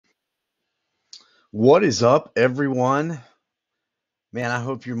What is up, everyone? Man, I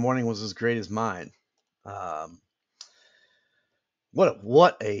hope your morning was as great as mine. Um,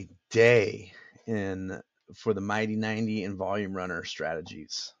 what a day in for the Mighty 90 and Volume Runner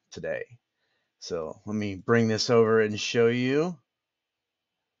strategies today. So let me bring this over and show you.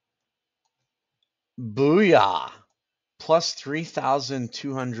 Booyah! Plus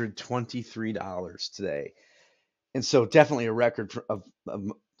 $3,223 today. And so definitely a record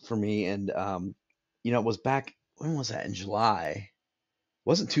for me. And it was back, when was that? In July.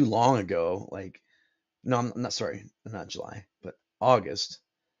 Wasn't too long ago. No, I'm not sorry, not July, but August.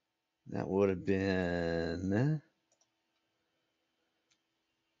 That would have been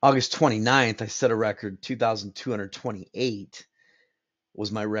August 29th. I set a record, 2,228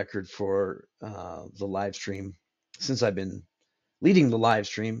 was my record for the live stream since I've been leading the live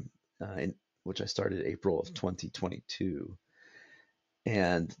stream, which I started April of 2022.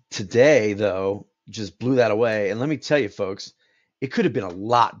 And today, though, just blew that away. And let me tell you, folks, it could have been a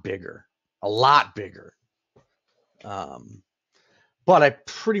lot bigger, a lot bigger. But I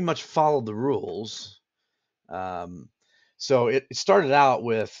pretty much followed the rules. Um, so it started out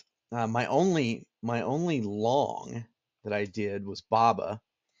with my only long that I did was Baba,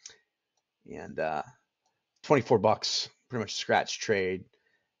 and 24 bucks, pretty much scratch trade.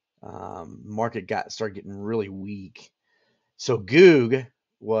 Market started getting really weak. So Goog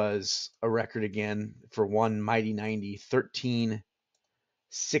was a record again for one mighty 90,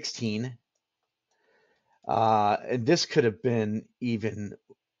 13.16. And this could have been even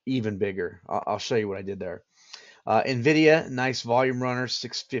bigger. I'll show you what I did there. NVIDIA, nice volume runner,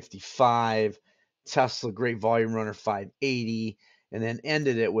 655. Tesla, great volume runner, 580. And then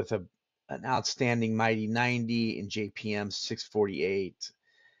ended it with an outstanding mighty 90 in JPM, 648,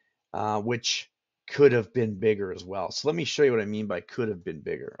 which could have been bigger as well. So let me show you what I mean by could have been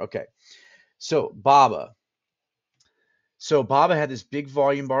bigger. Okay, so Baba. So Baba had this big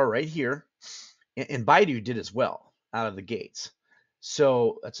volume bar right here, and Baidu did as well out of the gates.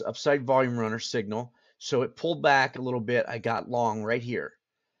 So that's upside volume runner signal. So it pulled back a little bit. I got long right here.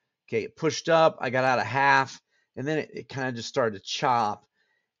 Okay, it pushed up. I got out of half, and then it kind of just started to chop.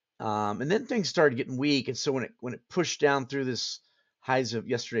 And then things started getting weak. And so when it pushed down through this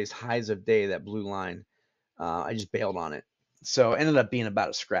yesterday's highs of day, that blue line, I just bailed on it. So it ended up being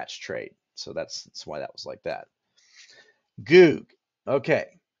about a scratch trade. So that's why that was like that. Goog.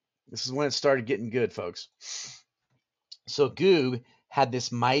 Okay, this is when it started getting good, folks. So Goog had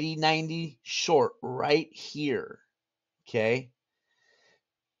this mighty 90 short right here. Okay.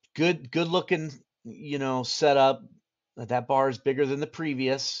 Good looking, setup. That bar is bigger than the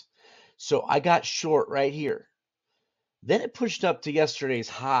previous. So I got short right here. Then it pushed up to yesterday's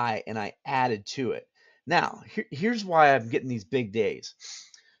high and I added to it. Now, here's why I'm getting these big days.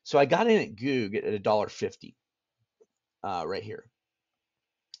 So I got in at Goog at $1.50 right here.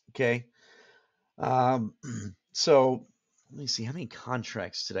 Okay. So let me see, how many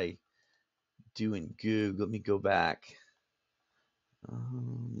contracts did I do in Goog? Let me go back.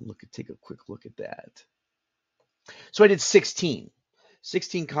 Take a quick look at that. So I did 16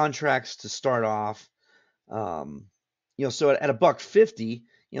 contracts to start off. So at $1.50,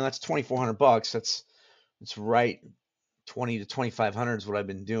 that's $2,400. That's right. 20 to 2,500 is what I've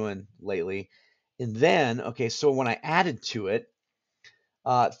been doing lately. And then, okay, so when I added to it,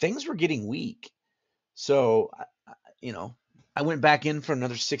 things were getting weak. So, I went back in for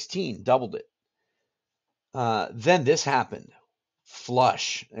another 16, doubled it. Then this happened,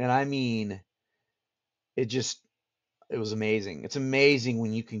 flush. And I mean, it was amazing. It's amazing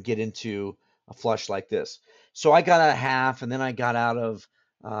when you can get into a flush like this. So I got out of half, and then I got out of,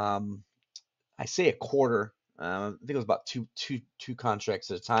 I say a quarter. I think it was about two contracts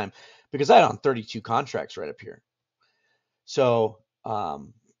at a time, because I had on 32 contracts right up here. So,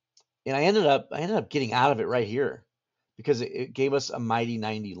 and I ended up getting out of it right here because it gave us a mighty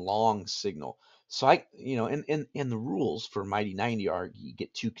 90 long signal. So and the rules for mighty 90 are you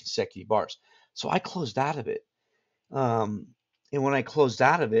get 2 consecutive bars. So I closed out of it. And when I closed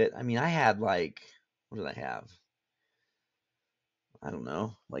out of it, I mean, I had what did I have? I don't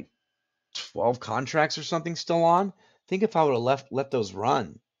know, 12 contracts or something still on. Think if I would have let those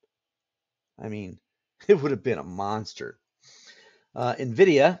run. I mean, it would have been a monster.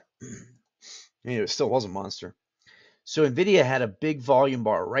 NVIDIA, it still was a monster. So NVIDIA had a big volume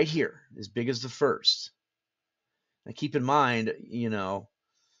bar right here, as big as the first. Now keep in mind,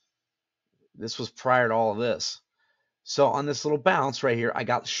 this was prior to all of this. So on this little bounce right here, I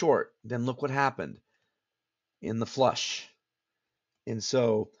got short. Then look what happened in the flush. And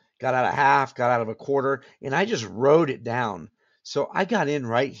so got out of half, got out of a quarter, and I just rode it down. So I got in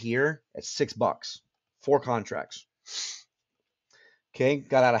right here at $6, 4 contracts. Okay,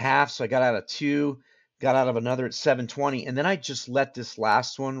 got out of half, so I got out of 2, got out of another at 720, and then I just let this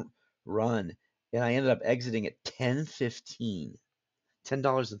last one run, and I ended up exiting at 10.15,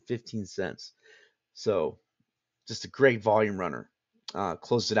 $10.15. So just a great volume runner.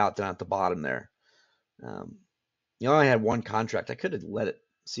 Closed it out down at the bottom there. You know, I had 1 contract. I could have let it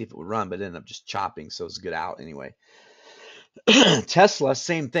see if it would run, but it ended up just chopping, so it was a good out anyway. Tesla,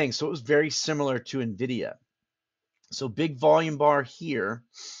 same thing. So it was very similar to NVIDIA. So big volume bar here.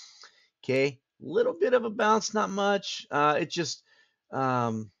 Okay, little bit of a bounce, not much. It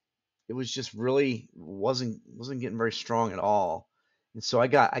was just really wasn't getting very strong at all. And so I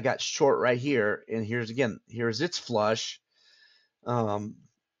got short right here, and here's its flush. Got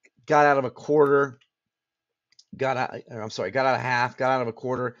out of a quarter, got out of half, got out of a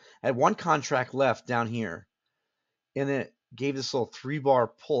quarter. I had 1 contract left down here, and then it gave this little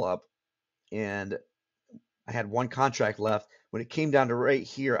 3-bar pull up, and I had 1 contract left. When it came down to right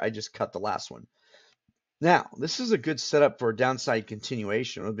here, I just cut the last one. Now, this is a good setup for a downside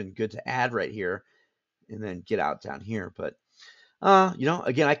continuation. It would have been good to add right here and then get out down here. But, you know,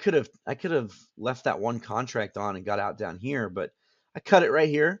 again, I could have left that 1 contract on and got out down here, but I cut it right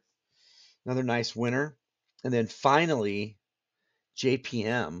here. Another nice winner. And then finally,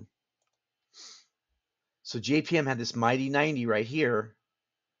 JPM. So JPM had this mighty 90 right here.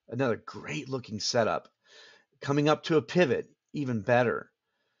 Another great looking setup. Coming up to a pivot, even better.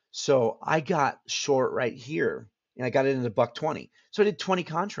 So I got short right here, and I got it into $1.20. So I did 20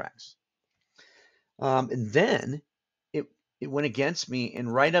 contracts. And then it went against me,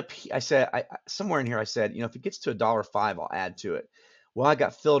 and right up here, I said, somewhere in here I said, you know, if it gets to $1.05, I'll add to it. Well, I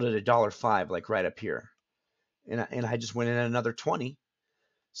got filled at $1.05, like right up here. And I just went in at another 20.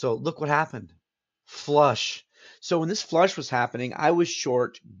 So look what happened. Flush. So when this flush was happening, I was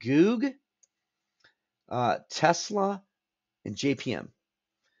short Goog, Tesla, and JPM.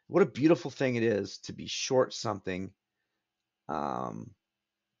 What a beautiful thing it is to be short something, to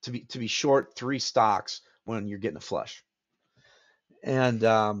be short 3 stocks when you're getting a flush. And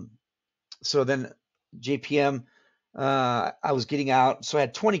so then JPM, I was getting out. So I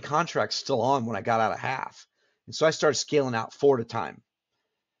had 20 contracts still on when I got out of half. And so I started scaling out 4 at a time.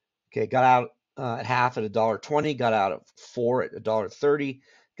 Okay, got out at half at $1.20, got out of 4 at $1.30,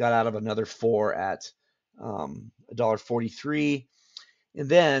 got out of another 4 at $1.43. And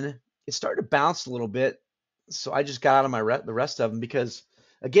then it started to bounce a little bit. So I just got out of the rest of them because,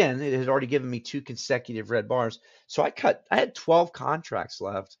 again, it had already given me 2 consecutive red bars. So I had 12 contracts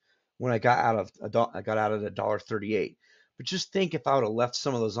left when I got out of at $1.38. But just think if I would have left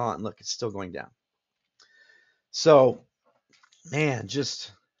some of those on, look, it's still going down. So, man,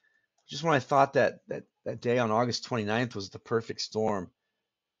 just when I thought that day on August 29th was the perfect storm,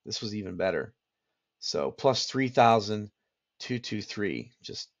 this was even better. So plus 3,223.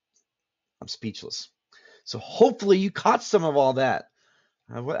 Just, I'm speechless. So hopefully you caught some of all that.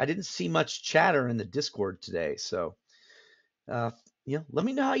 I didn't see much chatter in the Discord today. So, you know, let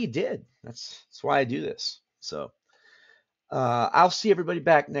me know how you did. That's why I do this. So I'll see everybody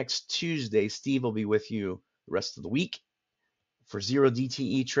back next Tuesday. Steve will be with you the rest of the week for 0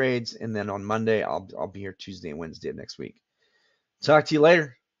 DTE trades. And then on Monday, I'll be here Tuesday and Wednesday of next week. Talk to you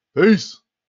later. Peace.